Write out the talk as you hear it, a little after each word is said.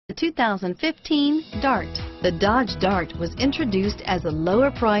The 2015 Dart. The Dodge Dart was introduced as a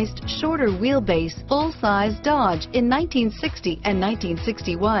lower-priced, shorter wheelbase, full-size Dodge in 1960 and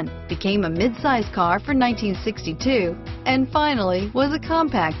 1961, became a mid-size car for 1962, and finally was a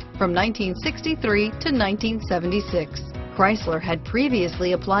compact from 1963 to 1976. Chrysler had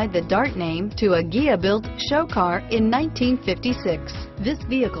previously applied the Dart name to a Ghia-built show car in 1956. This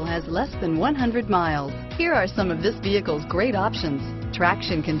vehicle has less than 100 miles. Here are some of this vehicle's great options: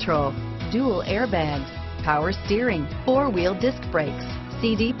 traction control, dual airbags, power steering, four-wheel disc brakes,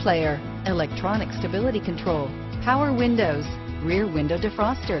 CD player, electronic stability control, power windows, rear window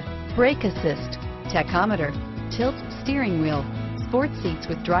defroster, brake assist, tachometer, tilt steering wheel, sports seats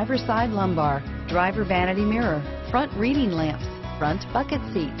with driver's side lumbar, driver vanity mirror, front reading lamps, front bucket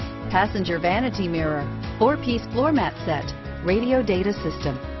seats, passenger vanity mirror, four-piece floor mat set, radio data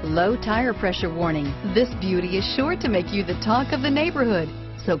system, low tire pressure warning. This beauty is sure to make you the talk of the neighborhood.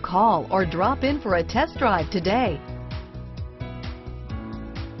 So call or drop in for a test drive today.